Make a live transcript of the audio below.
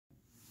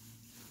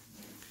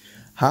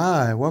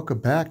Hi, welcome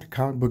back to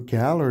Comic Book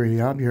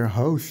Gallery. I'm your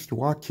host,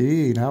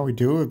 Joaquin. How we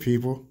doing,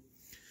 people?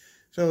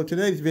 So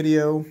today's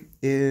video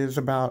is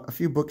about a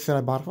few books that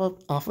I bought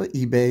off of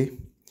eBay.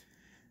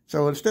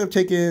 So instead of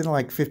taking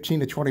like 15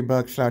 to 20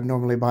 bucks I'd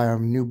normally buy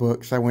on new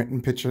books, I went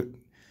and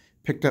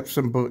picked up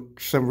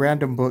some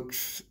random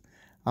books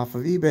off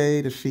of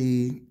eBay to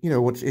see,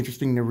 what's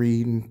interesting to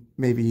read and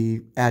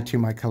maybe add to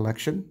my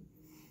collection.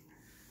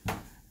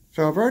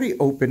 So I've already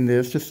opened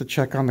this just to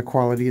check on the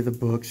quality of the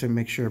books and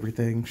make sure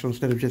everything. So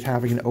instead of just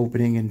having an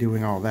opening and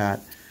doing all that.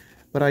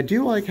 But I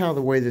do like how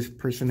the way this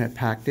person had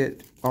packed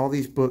it. All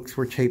these books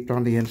were taped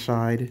on the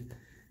inside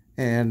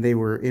and they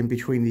were in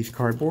between these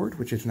cardboard,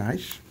 which is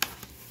nice.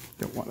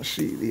 Don't want to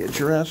see the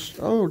address.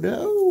 Oh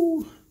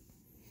no!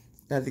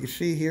 As you can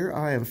see here,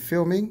 I am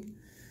filming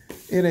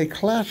in a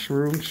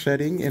classroom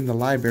setting in the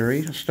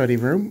library, a study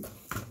room.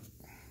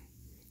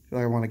 So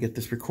I want to get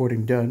this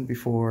recording done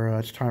before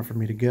it's time for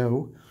me to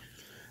go.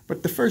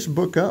 But the first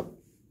book up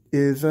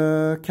is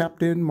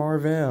Captain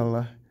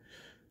Marvel.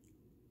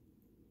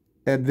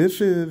 And this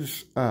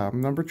is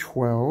number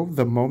 12,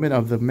 The Moment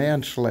of the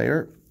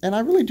Manslayer. And I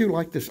really do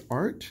like this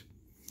art.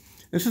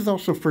 This is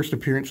also first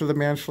appearance of the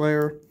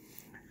Manslayer.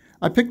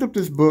 I picked up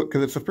this book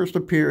because it's the first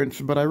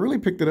appearance, but I really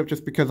picked it up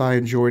just because I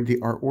enjoyed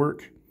the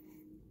artwork.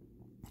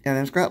 And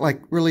it's got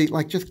really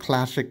just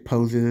classic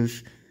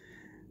poses.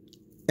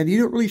 And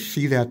you don't really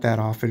see that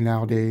often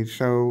nowadays.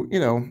 So,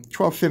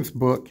 12 cents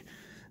book.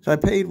 So I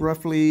paid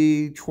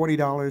roughly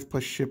 $20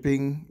 plus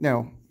shipping.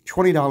 No,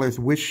 $20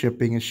 with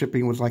shipping, and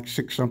shipping was like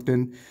 $6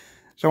 something.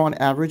 So on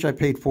average, I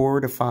paid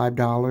 $4 to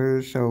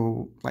 $5.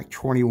 So like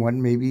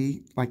 21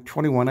 maybe. Like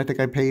 21 I think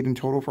I paid in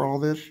total for all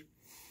this.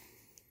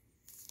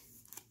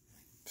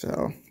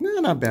 So,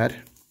 not bad.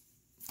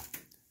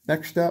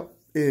 Next up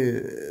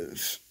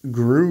is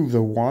Gru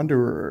the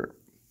Wanderer.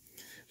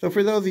 So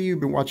for those of you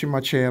who've been watching my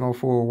channel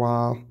for a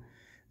while,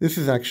 this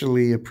is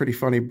actually a pretty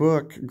funny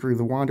book, Gru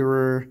the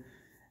Wanderer.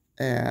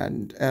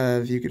 And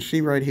as you can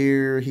see right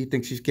here, he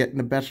thinks he's getting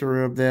the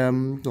better of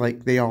them.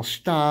 Like, they all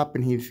stop,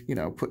 and he's,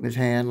 putting his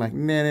hand like,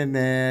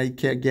 nah, you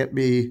can't get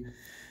me.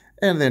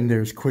 And then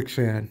there's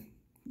quicksand.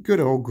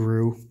 Good old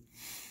Gru.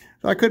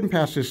 So I couldn't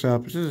pass this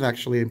up. This is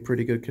actually in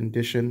pretty good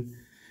condition.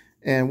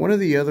 And one of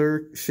the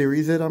other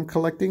series that I'm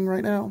collecting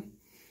right now,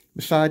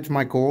 besides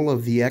my goal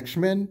of the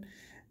X-Men,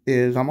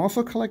 is I'm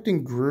also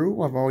collecting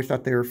Gru. I've always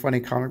thought they were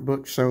funny comic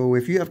books. So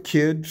if you have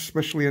kids,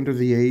 especially under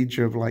the age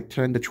of like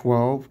 10 to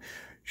 12,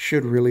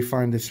 should really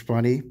find this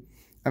funny.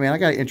 I mean, I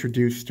got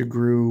introduced to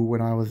Gru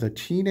when I was a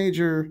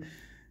teenager, and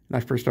I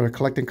first started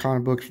collecting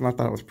comic books, and I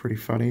thought it was pretty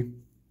funny.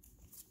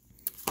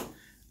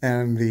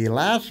 And the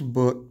last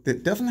book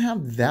that doesn't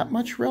have that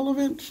much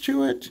relevance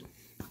to it,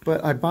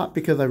 but I bought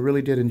because I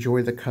really did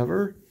enjoy the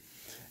cover,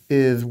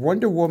 is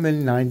Wonder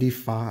Woman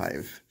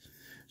 95.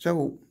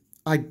 So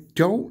I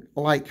don't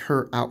like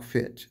her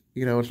outfit.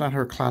 It's not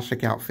her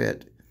classic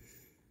outfit.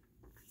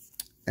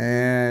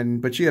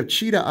 But you have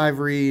Cheetah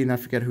Ivory, and I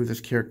forget who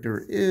this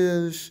character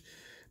is.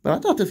 But I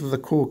thought this was a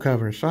cool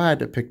cover, so I had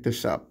to pick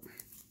this up.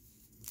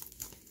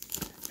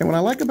 And what I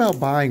like about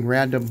buying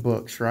random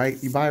books,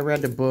 right? You buy a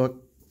random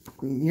book,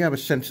 you have a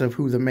sense of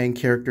who the main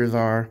characters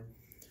are.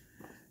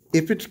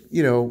 If it's,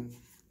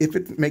 if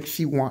it makes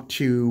you want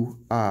to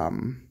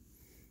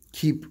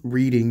keep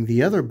reading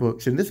the other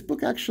books, and this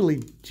book actually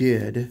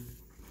did.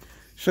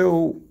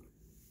 So,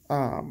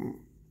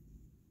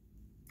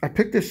 I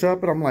picked this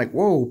up and I'm like,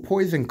 whoa,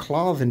 Poison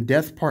Claws and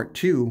Death Part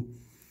 2.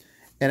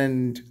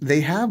 And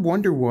they have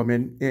Wonder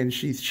Woman and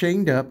she's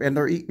chained up and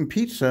they're eating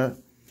pizza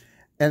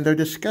and they're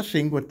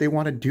discussing what they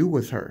want to do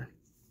with her.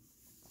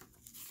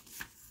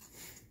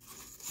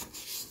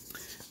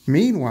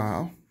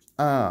 Meanwhile,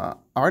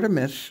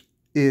 Artemis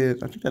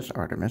is, I think that's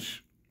Artemis.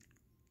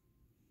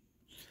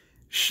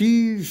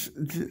 She's,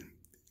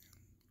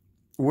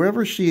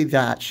 wherever she's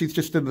at, she's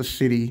just in the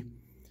city.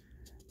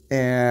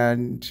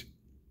 And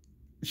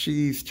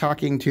she's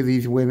talking to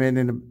these women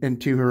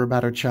and to her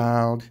about her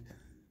child.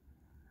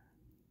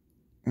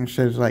 And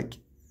says, like,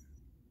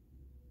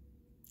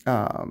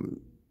 the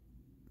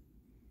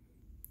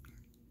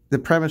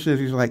premise is,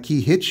 he's like,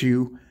 he hit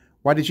you.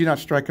 Why did you not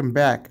strike him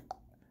back?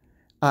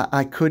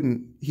 I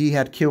couldn't. He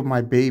had killed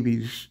my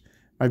babies.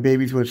 My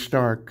babies would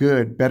starve.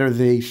 Good. Better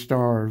they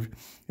starve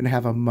and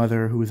have a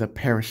mother who is a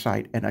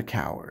parasite and a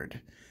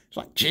coward. It's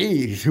like,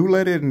 geez, who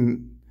let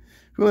in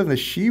the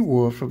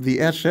she-wolf of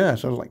the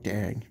SS? I was like,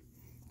 dang.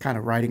 Kind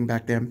of writing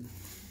back then.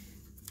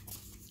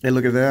 Hey,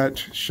 look at that.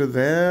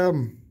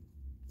 Shazam.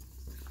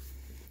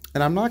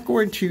 And I'm not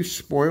going to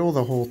spoil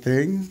the whole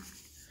thing,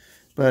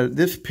 but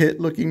this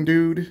pit-looking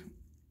dude,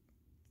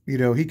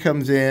 he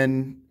comes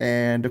in,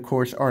 and of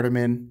course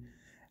Artemis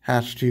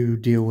has to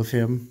deal with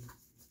him.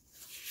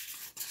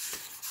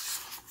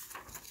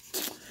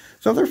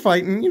 So they're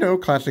fighting,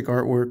 classic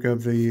artwork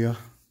of the,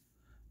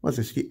 what's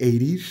this, the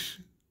 80s?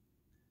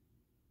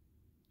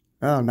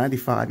 Oh,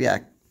 95, yeah.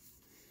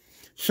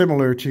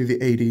 Similar to the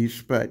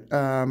 80s, but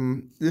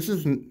this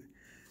isn't,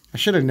 I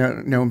should have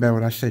known better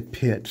when I said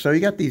pit. So you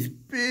got these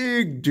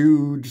big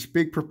dudes,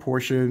 big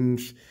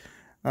proportions.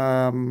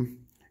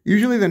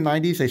 Usually in the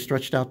 90s, they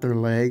stretched out their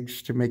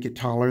legs to make it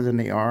taller than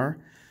they are.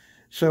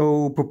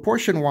 So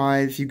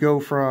proportion-wise, you go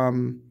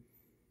from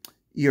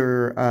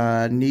your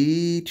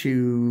knee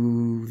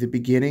to the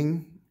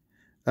beginning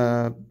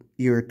of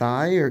your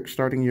thigh, or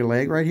starting your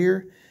leg right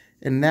here.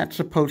 And that's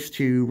supposed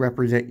to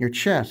represent your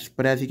chest.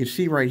 But as you can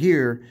see right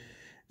here,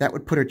 that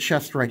would put her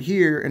chest right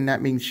here, and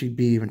that means she'd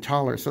be even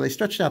taller. So they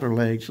stretched out her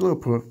legs. A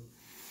little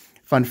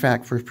fun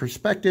fact for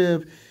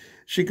perspective.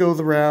 She goes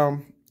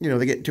around, you know,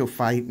 they get into a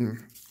fight, and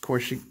of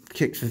course she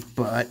kicks his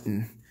butt,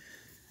 and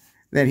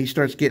then he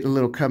starts getting a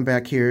little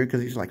comeback here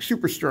because he's like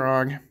super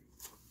strong.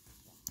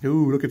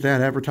 Ooh, look at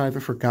that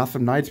advertisement for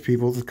Gotham Knights,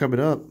 people. It's coming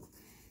up.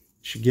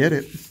 Should get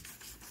it.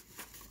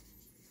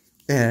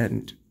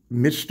 And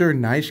Mr.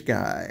 Nice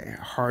Guy,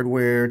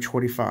 Hardware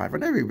 25. I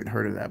never even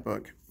heard of that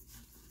book.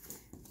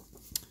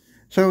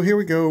 So here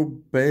we go.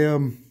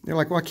 Bam. You're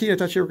like, Joaquin, I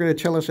thought you were going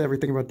to tell us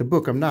everything about the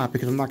book. I'm not,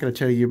 because I'm not going to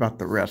tell you about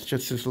the rest.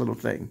 Just this little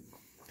thing.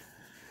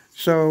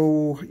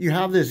 So you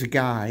have this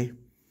guy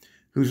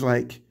who's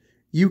like,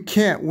 you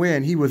can't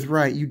win. He was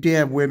right. You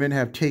damn women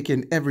have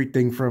taken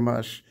everything from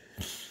us.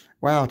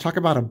 Wow, talk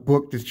about a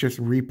book that's just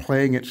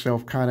replaying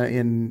itself kind of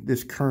in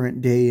this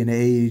current day and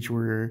age,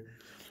 where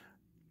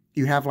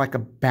you have like a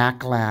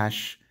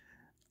backlash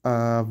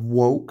of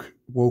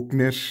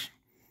wokeness.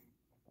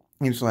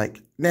 He's like,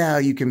 now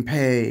you can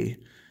pay.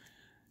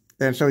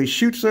 And so he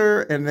shoots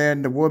her, and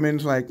then the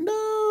woman's like,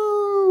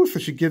 no. So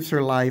she gives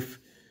her life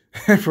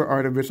for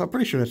Artemis. I'm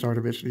pretty sure that's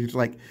Artemis. And he's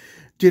like,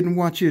 didn't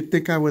want you to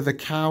think I was a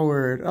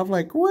coward. I'm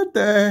like, what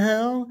the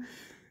hell?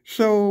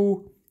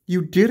 So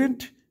you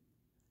didn't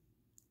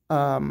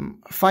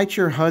fight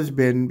your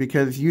husband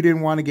because you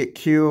didn't want to get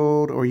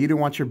killed, or you didn't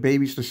want your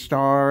babies to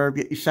starve.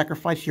 You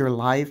sacrificed your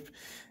life,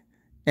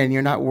 and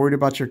you're not worried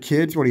about your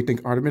kids. What do you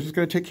think, Artemis is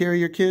going to take care of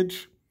your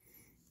kids?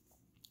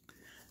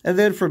 And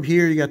then from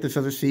here, you got this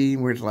other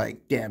scene where it's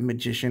like, damn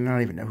magician, I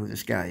don't even know who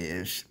this guy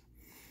is.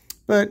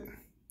 But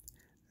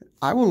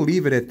I will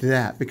leave it at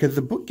that, because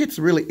the book gets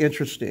really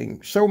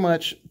interesting, so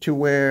much to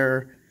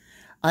where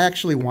I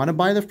actually want to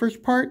buy the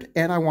first part,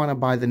 and I want to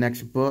buy the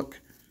next book.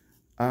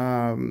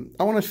 I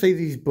want to say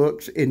these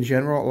books in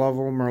general, all of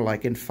them are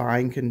like in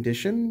fine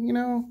condition, you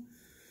know,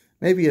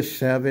 maybe a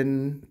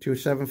 7 to a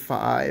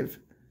 7.5,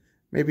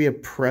 maybe a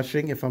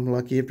pressing if I'm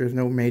lucky, if there's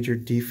no major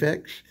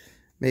defects.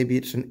 Maybe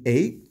it's an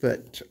 8,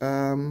 but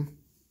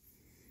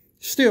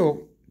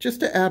still, just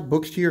to add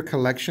books to your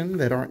collection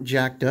that aren't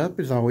jacked up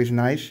is always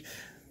nice.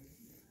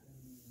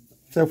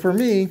 So for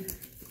me,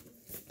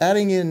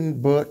 adding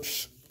in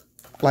books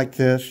like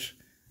this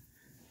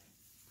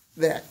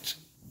that,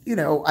 you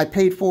know, I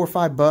paid $4 or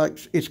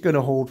 $5, it's going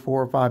to hold $4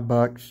 or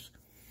 $5.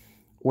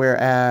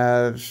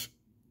 Whereas,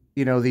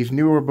 you know, these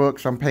newer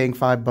books, I'm paying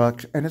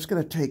 $5, and it's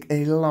going to take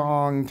a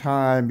long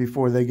time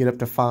before they get up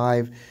to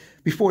 $5,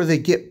 before they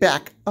get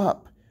back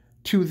up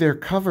to their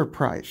cover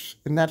price.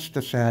 And that's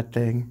the sad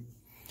thing.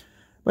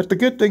 But the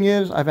good thing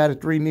is I've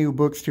added 3 new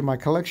books to my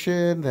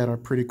collection that are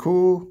pretty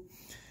cool.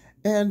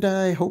 And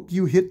I hope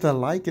you hit the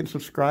like and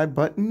subscribe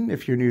button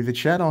if you're new to the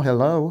channel.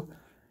 Hello.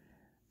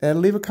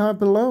 And leave a comment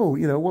below,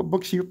 you know, what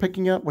books you're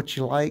picking up, what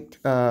you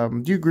liked.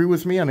 Do you agree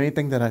with me on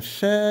anything that I've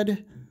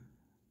said?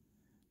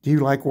 Do you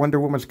like Wonder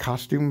Woman's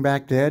costume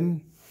back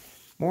then?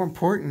 More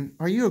important,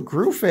 are you a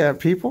Gru fan,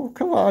 people?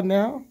 Come on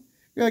now.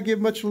 You gotta give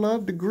much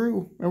love to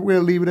Gru. And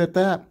we'll leave it at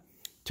that.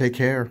 Take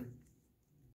care.